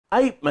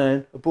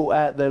APEMAN have brought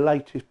out their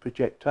latest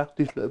projector,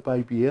 this little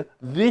baby here.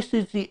 This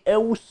is the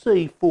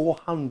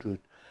LC400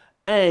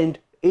 and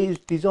it is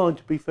designed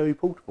to be very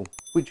portable,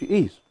 which it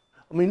is.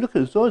 I mean, look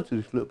at the size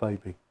of this little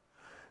baby.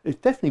 It's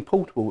definitely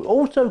portable. It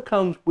also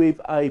comes with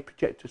a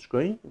projector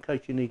screen in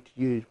case you need to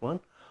use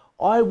one.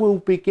 I will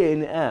be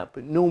getting it out,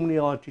 but normally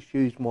I just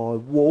use my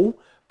wall,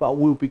 but I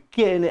will be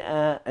getting it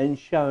out and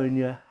showing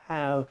you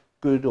how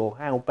good or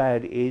how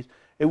bad it is.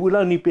 It will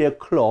only be a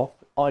cloth.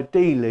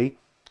 Ideally,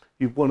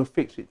 you'd want to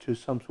fix it to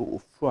some sort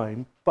of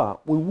frame,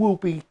 but we will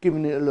be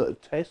giving it a little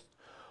test.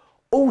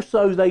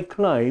 Also, they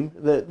claim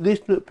that this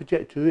little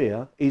projector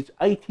here is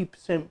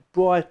 80%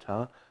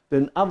 brighter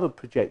than other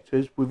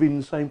projectors within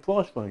the same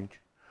price range.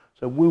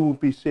 So we will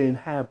be seeing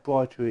how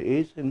brighter it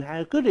is and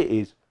how good it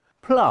is.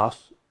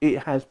 Plus,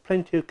 it has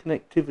plenty of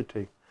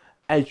connectivity,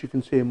 as you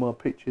can see in my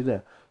picture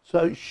there.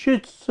 So it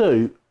should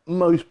suit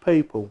most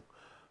people.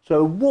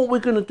 So what we're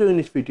going to do in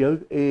this video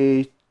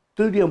is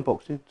do the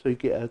unboxing so you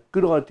get a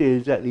good idea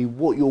exactly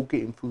what you're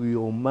getting for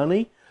your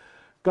money,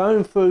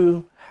 going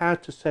through how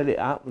to set it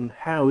up and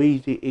how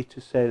easy it is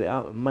to set it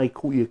up and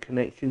make all your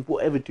connections,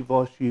 whatever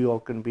device you are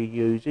going to be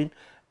using,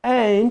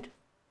 and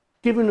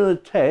giving it a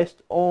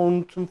test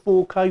on some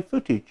 4K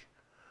footage.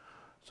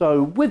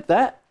 So with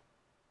that,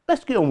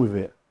 let's get on with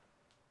it.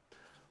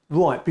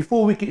 Right,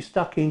 before we get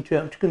stuck into it,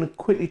 I'm just going to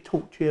quickly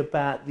talk to you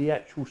about the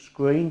actual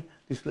screen,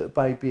 this little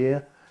baby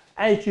here.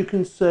 As you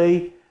can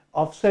see,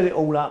 I've set it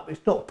all up.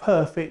 It's not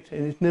perfect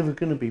and it's never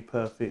going to be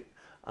perfect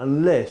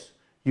unless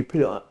you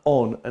put it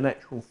on an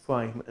actual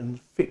frame and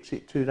fix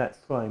it to that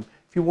frame.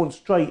 If you want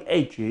straight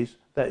edges,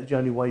 that's the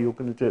only way you're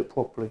going to do it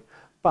properly.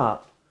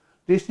 But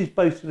this is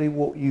basically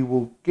what you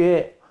will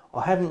get.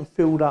 I haven't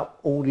filled up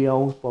all the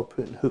holes by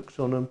putting hooks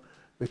on them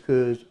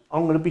because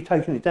I'm going to be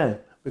taking it down,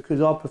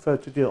 because I prefer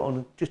to do it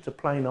on just a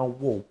plain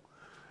old wall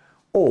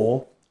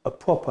or a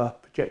proper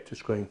projector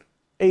screen.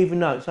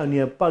 Even though it's only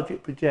a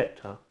budget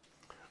projector,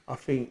 I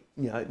think,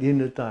 you know, at the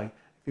end of the day,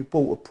 if you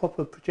bought a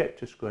proper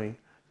projector screen,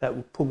 that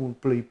would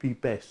probably be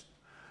best.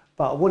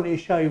 But I wanted to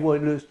show you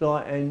what it looks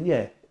like, and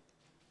yeah,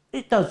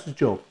 it does the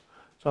job.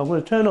 So I'm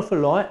going to turn off the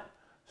light,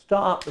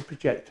 start up the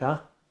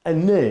projector,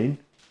 and then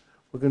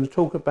we're going to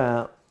talk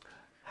about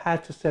how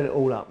to set it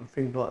all up and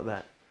things like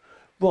that.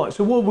 Right,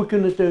 so what we're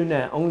going to do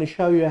now, I'm going to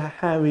show you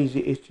how easy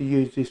it is to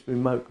use this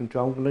remote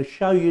control. I'm going to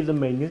show you the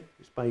menu,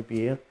 this baby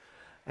here,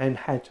 and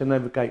how to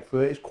navigate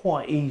through it. It's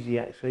quite easy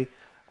actually.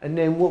 And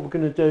then what we're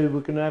going to do, we're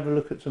going to have a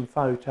look at some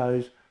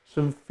photos,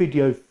 some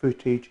video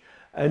footage,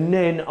 and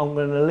then I'm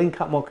going to link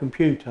up my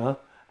computer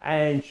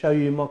and show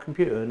you my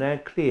computer and how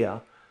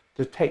clear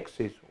the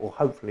text is, or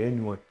hopefully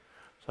anyway.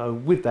 So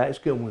with that, let's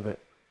get on with it.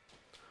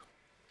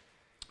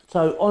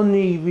 So on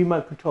the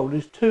remote control,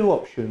 there's two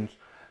options.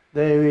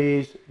 There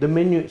is the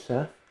menu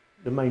itself,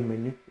 the main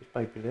menu, this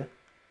baby there.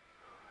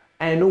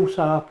 And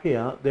also up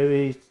here, there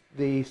is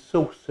the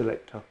source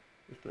selector,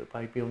 this little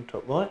baby on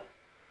top right.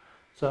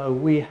 So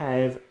we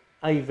have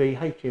AV,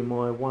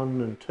 HDMI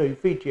 1 and 2,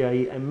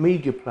 VGA and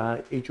media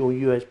player is your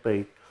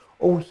USB.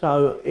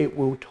 Also, it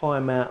will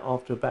time out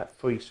after about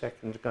 3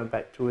 seconds going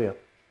back to here.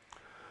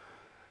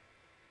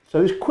 So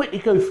let's quickly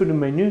go through the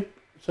menu.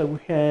 So we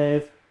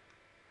have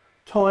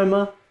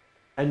timer,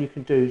 and you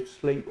can do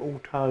sleep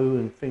auto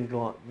and things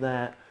like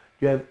that.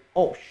 You have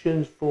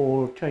options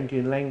for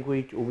changing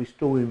language or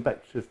restoring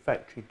back to the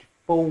factory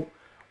default.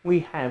 We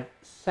have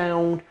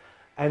sound,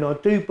 and I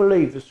do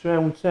believe the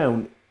surround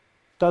sound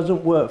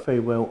doesn't work very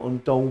well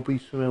on Dolby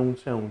surround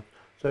sound.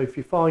 So if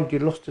you find you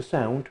lost the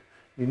sound,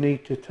 you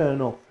need to turn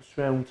off the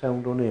surround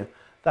sound on here.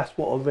 That's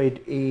what I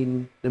read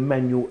in the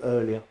manual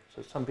earlier,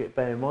 so something to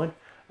bear in mind.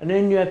 And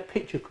then you have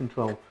picture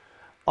control.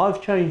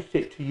 I've changed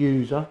it to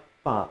user,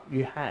 but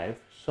you have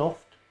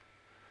soft,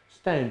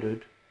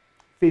 standard,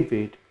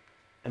 vivid,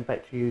 and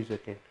back to user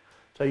again.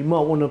 So you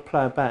might want to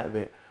play about with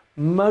it.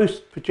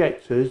 Most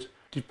projectors,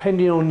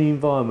 depending on the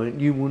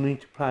environment, you will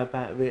need to play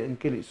about with it and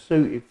get it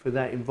suited for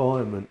that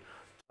environment.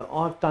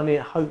 I've done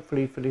it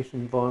hopefully for this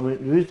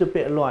environment. There is a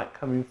bit of light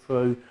coming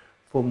through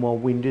from my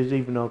windows,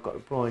 even though I've got the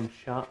blinds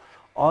shut.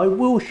 I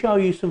will show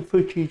you some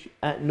footage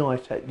at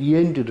night at the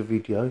end of the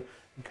video,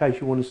 in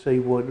case you want to see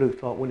what it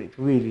looks like when it's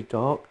really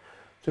dark.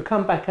 To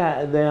come back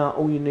out of there,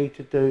 all you need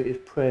to do is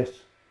press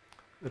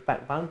the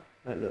back button,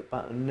 that little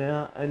button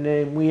now, and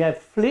then we have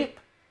flip,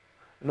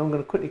 and I'm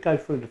going to quickly go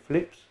through the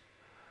flips.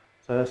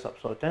 So that's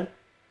upside down.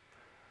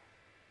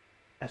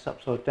 That's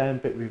upside down,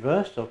 bit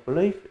reversed, I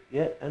believe.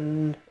 Yeah,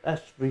 and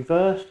that's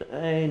reversed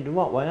and the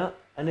right way up,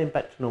 and then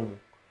back to normal.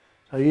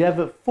 So you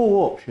have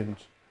 4 options.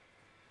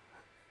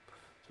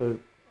 So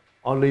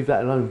I'll leave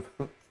that alone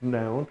from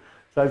now on.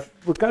 So if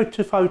we'll go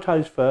to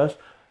photos first.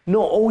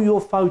 Not all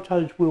your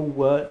photos will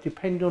work.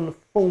 Depending on the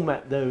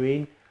format they're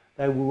in,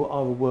 they will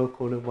either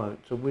work or they won't.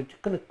 So we're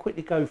just going to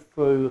quickly go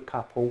through a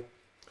couple.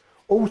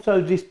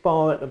 Also, this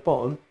bar at the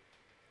bottom,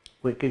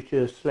 where it gives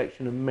you a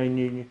selection of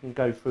menu, and you can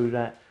go through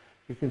that.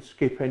 You can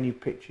skip any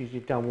pictures you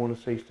don't want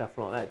to see, stuff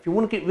like that. If you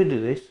want to get rid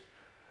of this,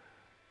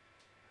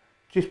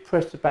 just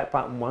press the back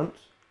button once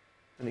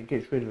and it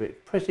gets rid of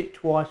it. Press it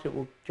twice, it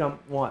will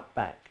jump right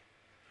back.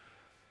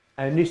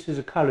 And this is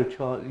a colour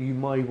chart that you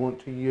may want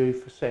to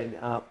use for setting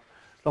it up.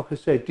 Like I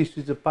said, this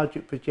is a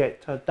budget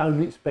projector.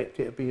 Don't expect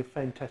it to be a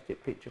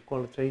fantastic picture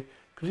quality,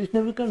 because it's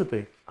never going to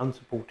be.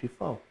 Unsupported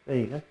file. There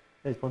you go.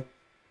 There's one.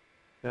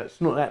 No, it's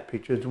not that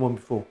picture, it's the one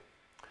before.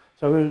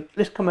 So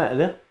let's come out of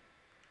there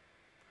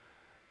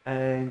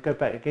and go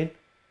back again.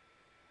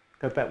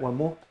 Go back one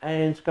more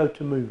and go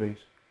to movies.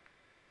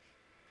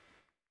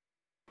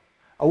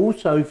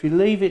 Also, if you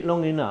leave it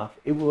long enough,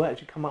 it will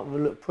actually come up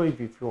with a little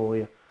preview for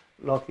you,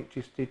 like it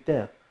just did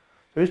there.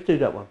 So let's do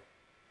that one.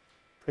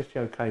 Press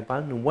the OK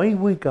button and away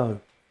we go.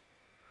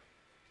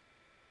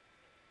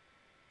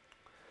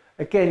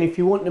 Again, if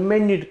you want the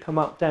menu to come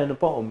up down the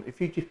bottom, if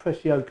you just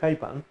press the OK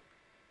button,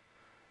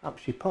 up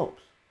she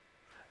pops.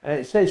 And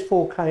it says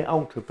 4K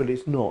Ultra, but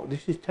it's not.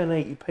 This is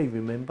 1080p,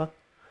 remember?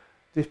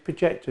 This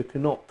projector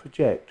cannot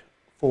project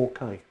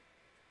 4K. If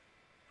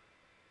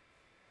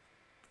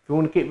you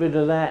want to get rid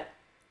of that,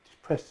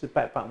 just press the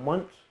back button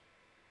once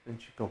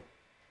and she's gone.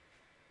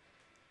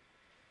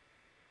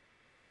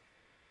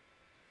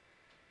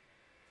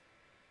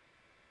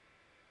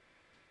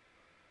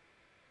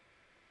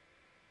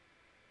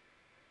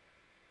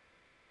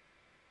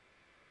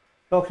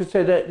 Like I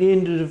said, at the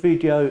end of the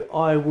video,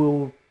 I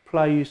will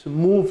play you some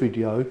more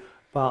video,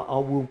 but I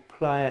will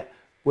play it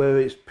where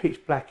it's pitch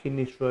black in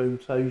this room,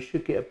 so you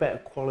should get a better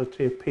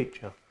quality of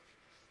picture.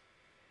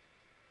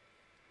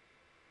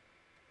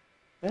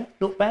 Yeah,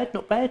 not bad,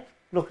 not bad.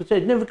 Like I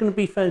said, never going to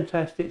be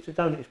fantastic, so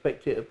don't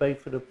expect it to be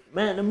for the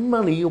amount of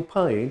money you're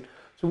paying.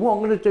 So what I'm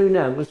going to do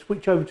now, I'm going to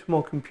switch over to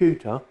my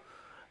computer,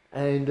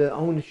 and I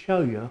want to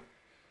show you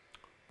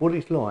what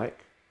it's like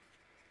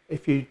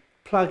if you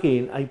plug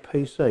in a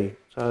PC.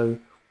 So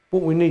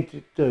what we need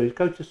to do is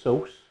go to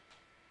source,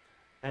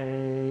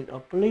 and I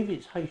believe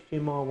it's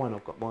HDMI 1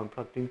 I've got mine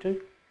plugged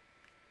into.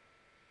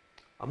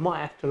 I might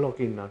have to log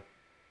in though.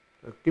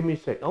 So give me a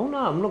sec. Oh no,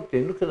 I'm logged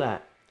in, look at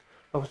that.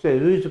 Like I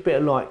said, there is a bit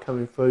of light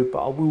coming through,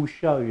 but I will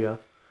show you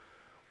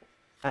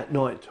at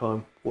night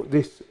time what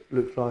this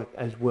looks like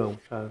as well.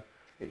 So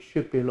it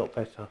should be a lot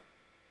better.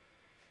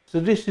 So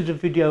this is a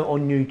video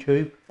on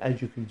YouTube,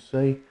 as you can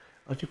see.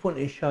 I just wanted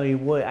to show you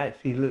what it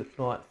actually looks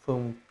like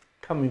from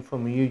coming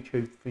from a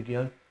YouTube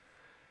video.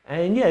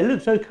 And yeah, it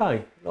looks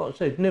okay. Like I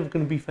said, never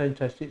going to be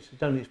fantastic, so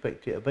don't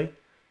expect it to be.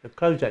 So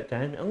close that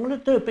down. I'm going to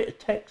do a bit of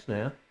text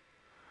now.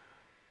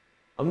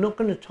 I'm not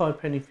going to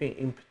type anything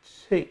in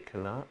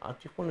particular. I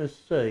just want to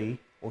see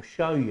or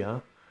show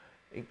you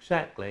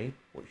exactly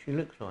what she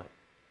looks like.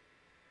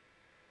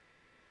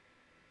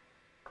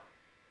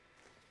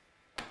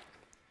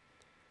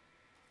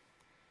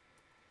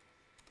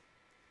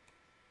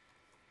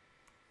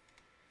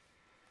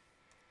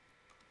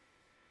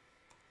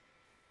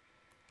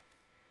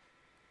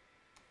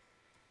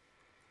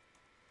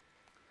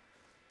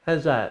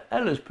 How's that?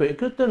 That looks pretty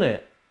good, doesn't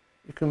it?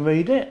 You can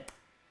read it.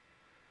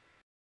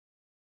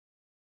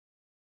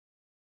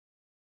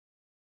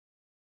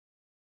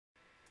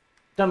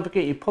 Don't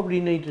forget, you probably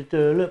need to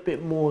do a little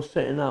bit more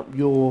setting up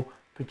your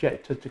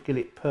projector to get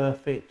it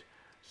perfect.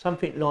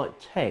 Something like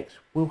text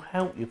will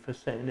help you for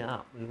setting it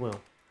up as well.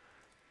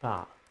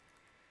 But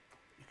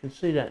you can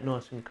see that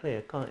nice and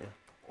clear, can't you?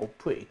 Or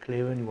pretty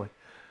clear anyway.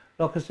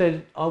 Like I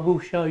said, I will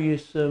show you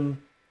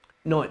some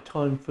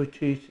nighttime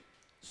footage.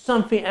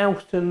 Something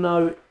else to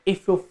know,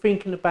 if you're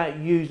thinking about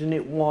using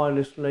it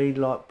wirelessly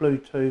like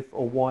Bluetooth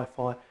or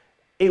Wi-Fi,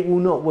 it will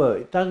not work.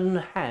 It doesn't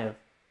have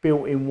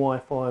built-in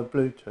Wi-Fi or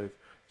Bluetooth,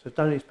 so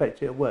don't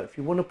expect it to work. If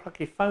you want to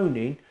plug your phone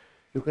in,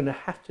 you're going to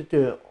have to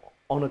do it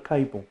on a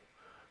cable.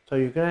 So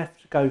you're going to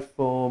have to go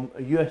from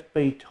a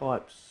USB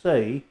type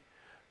C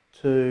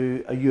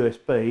to a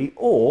USB,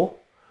 or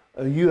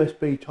a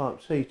USB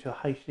type C to a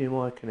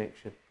HDMI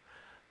connection.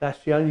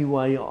 That's the only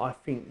way I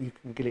think you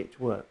can get it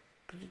to work.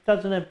 It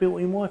doesn't have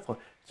built-in Wi-Fi.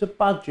 It's a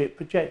budget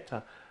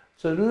projector.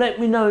 So let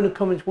me know in the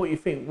comments what you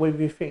think, whether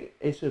you think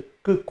it's a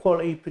good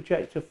quality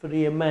projector for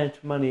the amount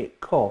of money it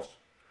costs.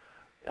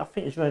 I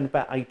think it's around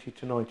about 80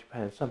 to 90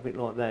 pounds, something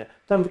like that.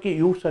 Don't forget,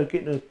 you also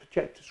get the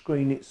projector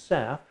screen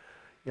itself.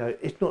 You know,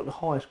 it's not the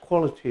highest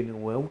quality in the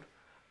world,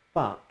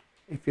 but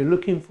if you're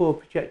looking for a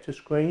projector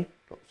screen,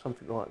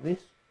 something like this,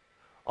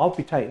 I'll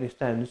be taking this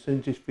down as soon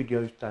as this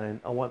video's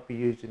done. I won't be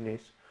using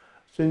this.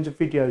 As soon as the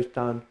video's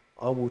done,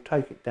 I will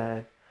take it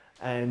down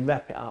and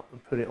wrap it up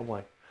and put it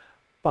away.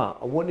 But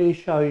I wanted to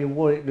show you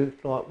what it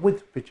looks like with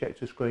the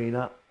projector screen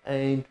up,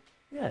 and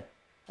yeah,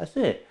 that's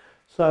it.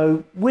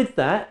 So with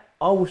that,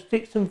 I will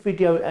stick some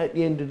video at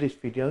the end of this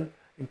video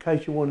in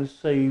case you want to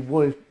see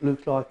what it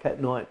looks like at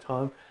night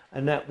time,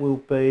 and that will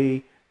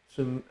be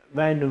some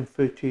random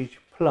footage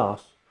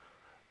plus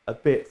a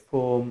bit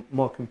from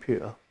my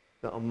computer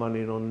that I'm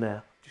running on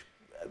now, just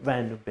a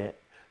random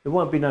bit. There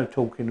won't be no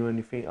talking or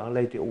anything, I'll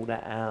edit all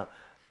that out,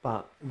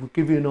 but it will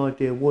give you an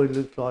idea of what it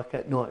looks like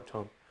at night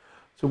time.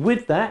 So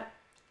with that,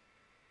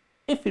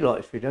 if you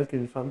like this video, give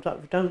me a thumbs up.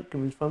 If you don't,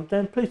 give me a thumbs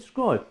down. Please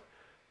subscribe.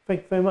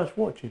 Thank you very much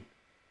for watching.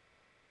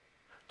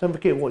 Don't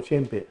forget to watch the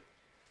end bit.